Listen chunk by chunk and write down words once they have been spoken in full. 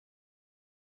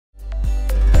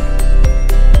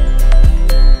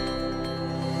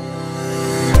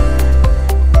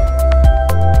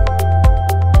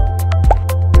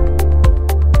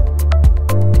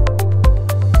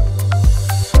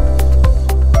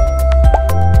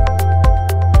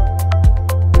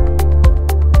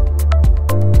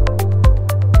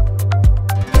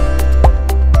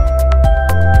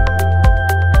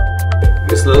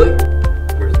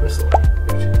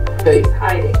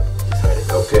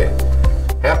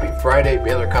Friday,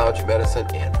 Baylor College of Medicine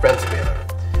and Friends of Baylor.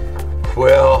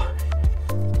 Well,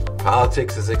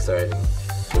 politics is exciting.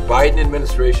 The Biden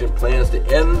administration plans to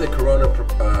end the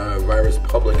coronavirus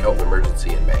public health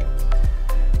emergency in May.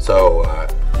 So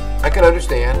I can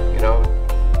understand,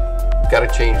 got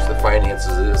to change the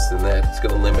finances of this and that. It's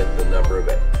going to limit the number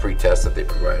of free tests that they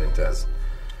provide and tests.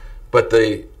 But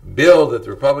the bill that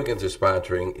the Republicans are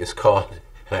sponsoring is called,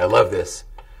 and I love this,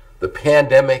 the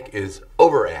Pandemic is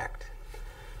Over Act.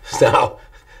 Now,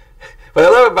 what I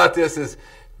love about this is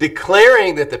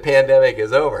declaring that the pandemic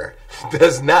is over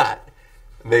does not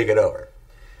make it over.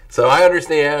 So I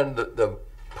understand the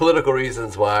political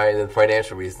reasons why and the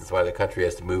financial reasons why the country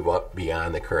has to move up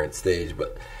beyond the current stage.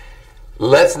 But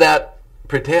let's not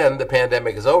pretend the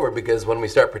pandemic is over, because when we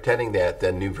start pretending that,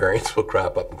 then new variants will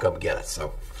crop up and come get us.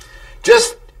 So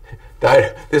this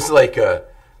is like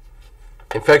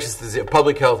infectious disease,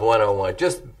 public health 101.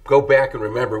 Just go back and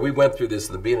remember, we went through this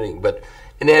in the beginning, but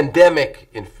an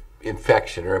endemic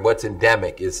infection, or what's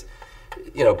endemic, is,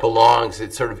 belongs,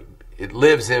 it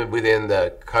lives within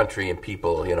the country and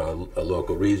people, a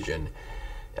local region,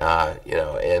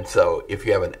 and so if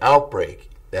you have an outbreak,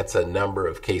 that's a number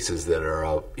of cases that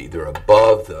are either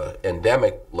above the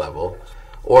endemic level,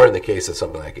 or in the case of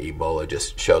something like Ebola,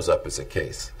 just shows up as a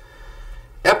case.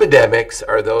 Epidemics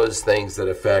are those things that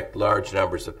affect large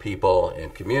numbers of people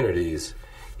and communities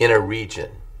in a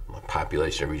region, a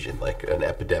population region, like an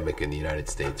epidemic in the United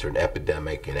States or an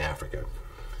epidemic in Africa.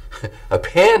 A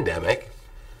pandemic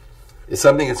is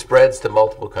something that spreads to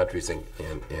multiple countries and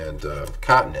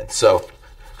continents. So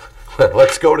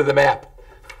let's go to the map.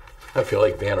 I feel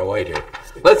like Vanna White here.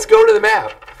 Let's go to the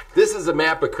map. This is a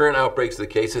map of current outbreaks of the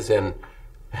cases, and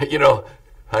I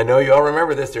know you all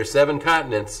remember this. There's 7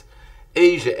 continents.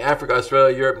 Asia, Africa,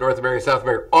 Australia, Europe, North America, South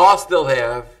America, all still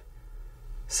have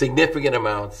significant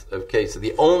amounts of cases.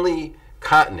 The only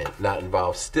continent not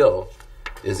involved still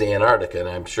is Antarctica, and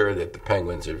I'm sure that the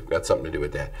penguins have got something to do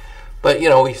with that. But,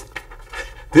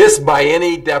 this by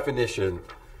any definition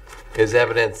is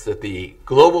evidence that the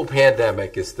global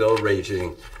pandemic is still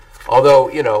raging,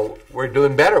 although, we're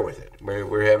doing better with it.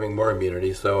 We're having more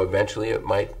immunity, so eventually it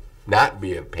might not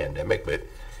be a pandemic, but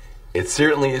it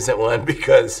certainly isn't one,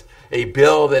 because a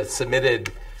bill that's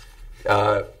submitted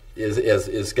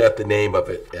is got the name of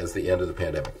it as the end of the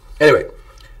pandemic. Anyway,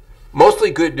 mostly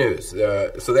good news,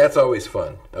 so that's always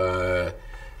fun. The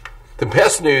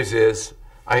best news is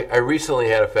I recently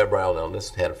had a febrile illness,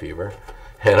 had a fever,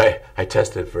 and I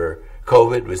tested for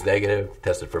COVID, was negative,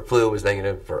 tested for flu, was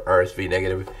negative, for RSV,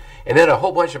 negative, and then a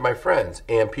whole bunch of my friends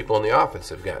and people in the office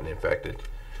have gotten infected.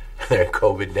 They're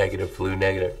COVID negative, flu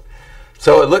negative.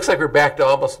 So it looks like we're back to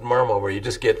almost normal, where you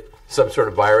just get some sort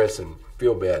of virus and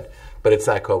feel bad, but it's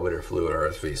not COVID or flu or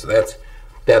RSV. So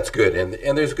that's good,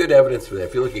 and there's good evidence for that.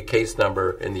 If you look at case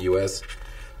number in the U.S.,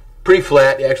 pretty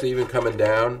flat, actually even coming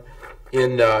down.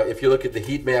 If you look at the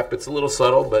heat map, it's a little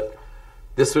subtle, but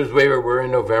this was where we were in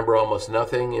November, almost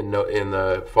nothing. In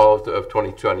the fall of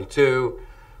 2022,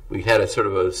 we had a sort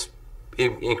of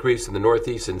increase in the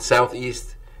Northeast and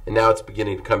Southeast, and now it's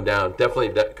beginning to come down.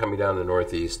 Definitely coming down in the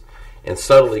Northeast, and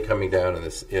subtly coming down in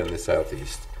the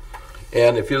Southeast.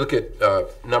 And if you look at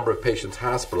number of patients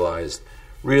hospitalized,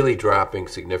 really dropping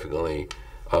significantly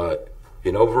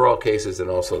in overall cases, and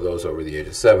also those over the age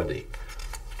of 70.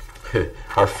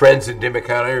 Our friends in Dimmitt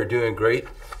County are doing great.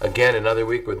 Again, another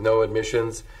week with no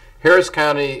admissions. Harris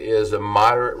County is a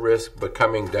moderate risk, but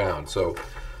coming down. So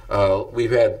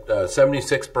we've had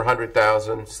 76 per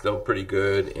 100,000, still pretty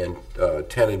good, and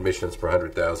 10 admissions per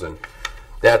 100,000.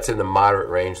 That's in the moderate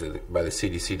range by the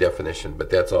CDC definition, but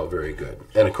that's all very good.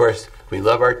 And of course, we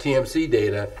love our TMC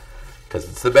data because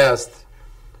it's the best.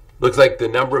 Looks like the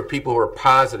number of people who are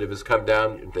positive has come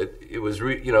down. It was,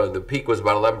 the peak was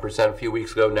about 11% a few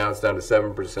weeks ago. Now it's down to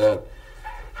 7%.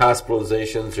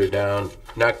 Hospitalizations are down,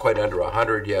 not quite under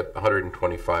 100 yet,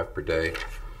 125 per day.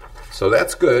 So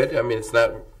that's good. I mean, it's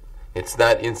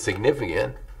not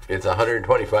insignificant. It's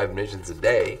 125 admissions a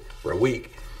day for a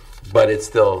week, but it's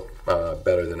still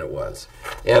better than it was.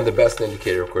 And the best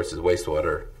indicator, of course, is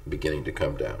wastewater beginning to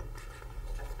come down.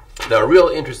 Now, a real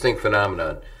interesting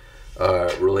phenomenon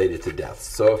related to deaths.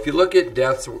 So if you look at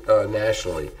deaths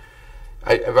nationally,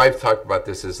 I've talked about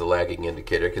this as a lagging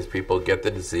indicator, because people get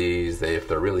the disease, if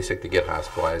they're really sick, they get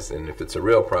hospitalized, and if it's a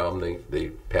real problem, they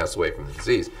pass away from the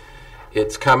disease.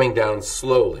 It's coming down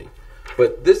slowly.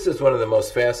 But this is one of the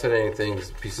most fascinating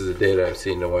pieces of data I've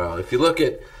seen in a while. If you look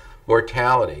at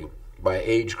mortality by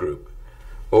age group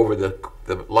over the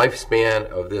lifespan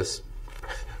of this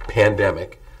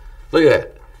pandemic, look at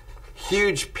that.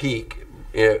 Huge peak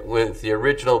with the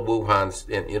original Wuhan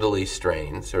and Italy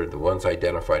strains, or the ones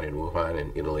identified in Wuhan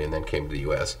and Italy and then came to the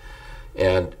U.S.,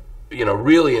 and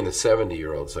really in the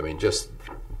 70-year-olds, I mean, just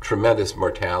tremendous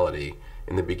mortality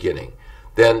in the beginning.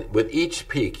 Then with each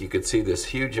peak, you could see this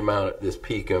huge amount, this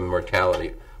peak in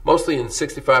mortality, mostly in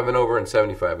 65 and over and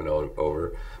 75 and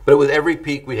over. But with every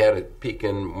peak, we had a peak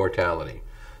in mortality.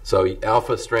 So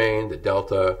Alpha strain, the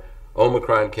Delta,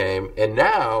 Omicron came, and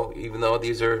now, even though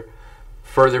these are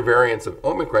further variants of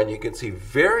Omicron, you can see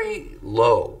very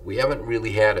low. We haven't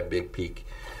really had a big peak.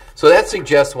 So that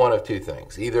suggests one of two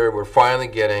things. Either we're finally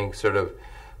getting sort of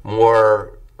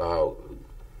more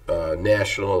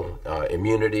national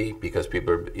immunity because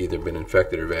people have either been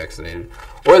infected or vaccinated,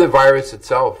 or the virus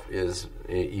itself is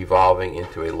evolving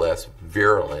into a less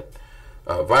virulent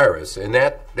virus. And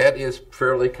that is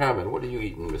fairly common. What are you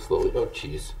eating, Miss Lily? Oh,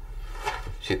 cheese.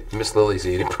 Miss Lily's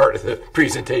eating part of the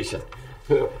presentation.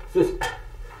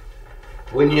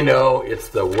 When you know it's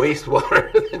the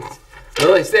wastewater.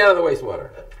 Lily, stay out of the wastewater.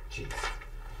 Jeez.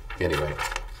 Anyway.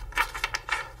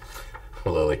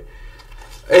 Lily.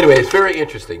 Anyway, it's very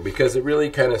interesting because it really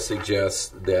kind of suggests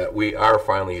that we are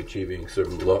finally achieving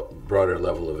some broader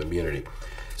level of immunity.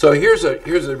 So here's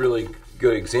a really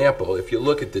good example. If you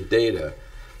look at the data,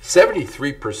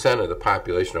 73% of the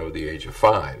population over the age of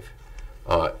 5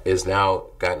 has now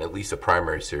gotten at least a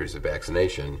primary series of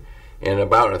vaccination, and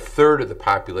about a third of the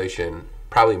population,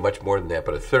 probably much more than that,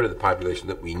 but a third of the population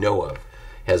that we know of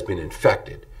has been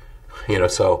infected.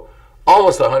 So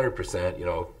almost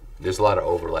 100%, there's a lot of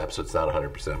overlap, so it's not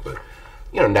 100%, but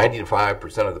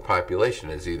 95% of the population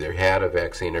has either had a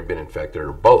vaccine or been infected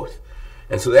or both.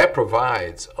 And so that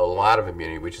provides a lot of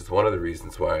immunity, which is one of the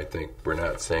reasons why I think we're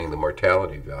not seeing the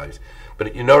mortality values.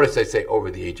 But you notice I say over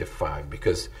the age of 5,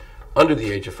 because under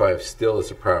the age of 5 still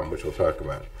is a problem, which we'll talk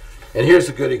about. And here's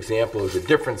a good example of the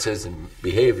differences in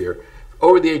behavior.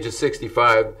 Over the age of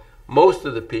 65, most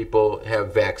of the people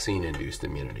have vaccine-induced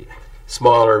immunity,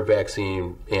 smaller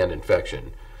vaccine and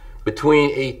infection.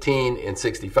 Between 18 and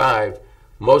 65,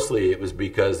 mostly it was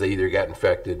because they either got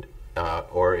infected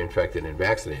or infected and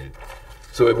vaccinated.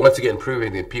 So it once again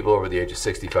proving that people over the age of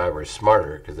 65 are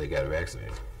smarter because they got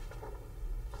vaccinated.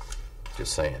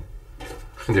 Just saying.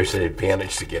 There's an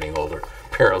advantage to getting older.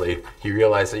 Apparently, you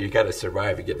realize that you got to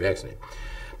survive and get vaccinated.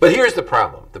 But here's the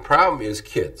problem. The problem is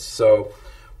kids. So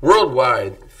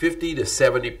worldwide, 50 to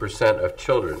 70% of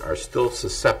children are still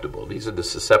susceptible. These are the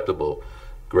susceptible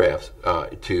graphs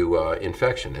to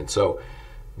infection. And so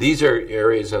these are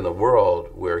areas in the world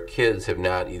where kids have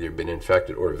not either been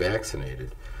infected or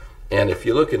vaccinated. And if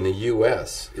you look in the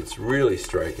U.S., it's really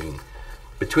striking.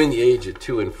 Between the age of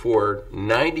 2 and 4,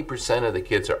 90% of the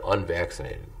kids are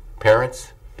unvaccinated.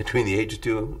 Parents, between the age of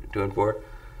 2 and 4,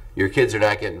 your kids are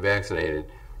not getting vaccinated.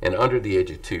 And under the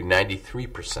age of 2,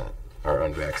 93% are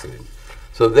unvaccinated.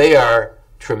 So they are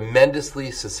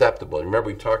tremendously susceptible. Remember,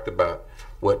 we talked about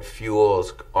what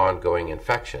fuels ongoing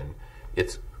infection.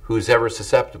 It's who's ever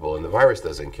susceptible, and the virus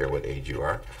doesn't care what age you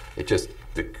are. It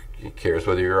cares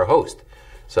whether you're a host.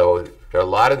 So a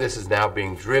lot of this is now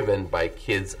being driven by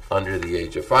kids under the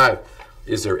age of 5.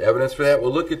 Is there evidence for that?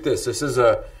 Well, look at this. This is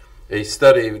a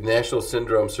study, National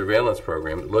Syndrome Surveillance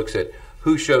Program, that looks at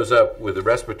who shows up with the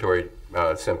respiratory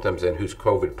symptoms and who's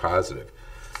COVID positive.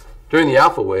 During the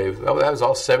alpha wave, that was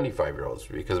all 75-year-olds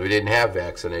because we didn't have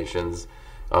vaccinations.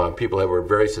 People that were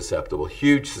very susceptible,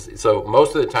 huge. So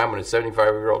most of the time when a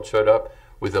 75-year-old showed up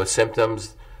with those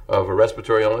symptoms of a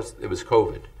respiratory illness, it was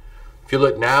COVID. If you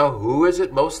look now, who is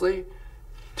it mostly?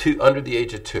 Under the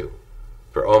age of 2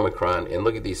 for Omicron, and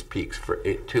look at these peaks for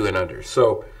 2 and under.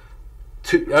 So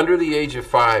under the age of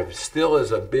 5 still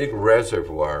is a big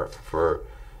reservoir for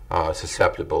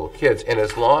susceptible kids. And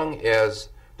as long as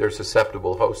they're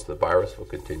susceptible hosts, the virus will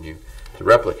continue to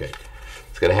replicate.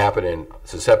 It's going to happen in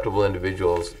susceptible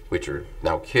individuals, which are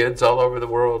now kids all over the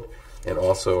world, and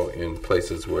also in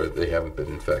places where they haven't been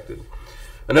infected.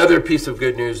 Another piece of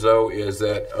good news, though, is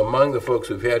that among the folks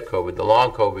who've had COVID, the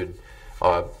long COVID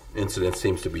incidence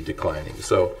seems to be declining.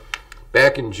 So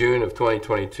back in June of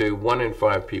 2022, 1 in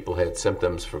 5 people had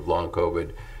symptoms from long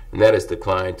COVID, and that has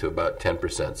declined to about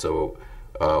 10%, so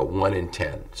 1 in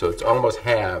 10. So it's almost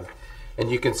halved, and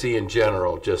you can see in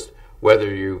general just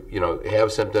whether you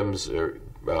have symptoms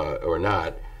or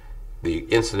not, the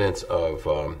incidence of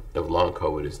long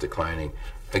COVID is declining.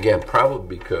 Again,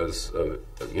 probably because of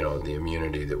the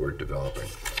immunity that we're developing.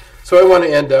 So I want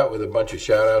to end out with a bunch of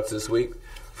shout-outs this week.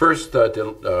 First, Dr.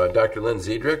 Lynn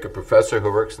Ziedrich, a professor who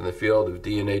works in the field of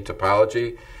DNA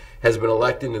topology, has been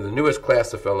elected to the newest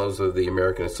class of fellows of the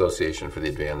American Association for the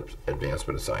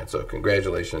Advancement of Science. So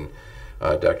congratulations,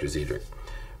 Dr. Ziedrich.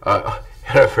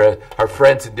 and our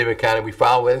friends in Dimmitt County. We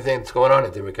follow anything that's going on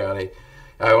in Dimmitt County.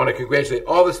 I want to congratulate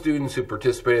all the students who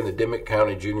participated in the Dimmitt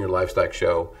County Junior Livestock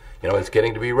Show. You know, it's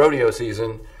getting to be rodeo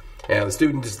season, and the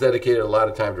students dedicated a lot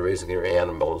of time to raising their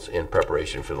animals in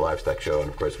preparation for the livestock show. And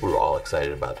of course, we're all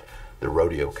excited about the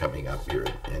rodeo coming up here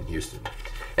in Houston.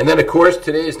 And then, of course,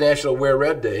 today is National Wear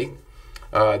Red Day.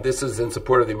 This is in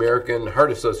support of the American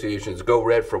Heart Association's Go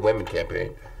Red for Women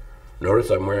campaign. Notice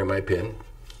I'm wearing my pin.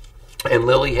 And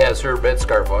Lily has her red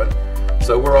scarf on.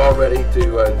 So we're all ready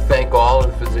to thank all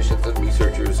the physicians and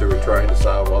researchers who are trying to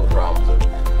solve all the problems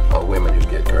of women who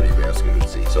get cardiovascular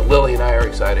disease. So Lily and I are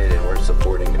excited, and we're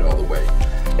supporting it all the way.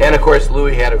 And of course,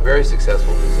 Louis had a very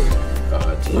successful visit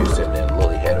to Houston, and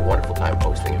Lily had a wonderful time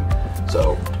hosting him.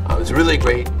 So it was really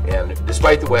great, and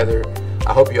despite the weather,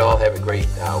 I hope you all have a great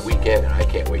weekend, and I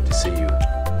can't wait to see you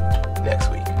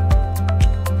next week.